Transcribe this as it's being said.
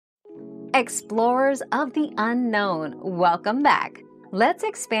Explorers of the unknown, welcome back. Let's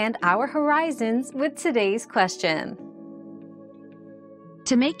expand our horizons with today's question.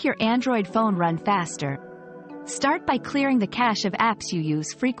 To make your Android phone run faster, start by clearing the cache of apps you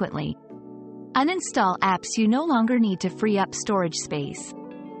use frequently. Uninstall apps you no longer need to free up storage space.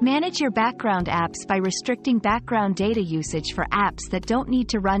 Manage your background apps by restricting background data usage for apps that don't need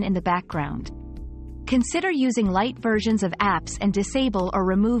to run in the background. Consider using lite versions of apps and disable or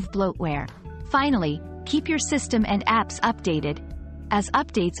remove bloatware. Finally, keep your system and apps updated, as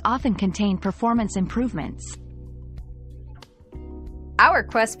updates often contain performance improvements. Our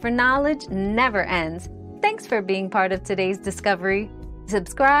quest for knowledge never ends. Thanks for being part of today's discovery.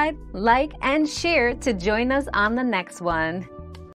 Subscribe, like, and share to join us on the next one.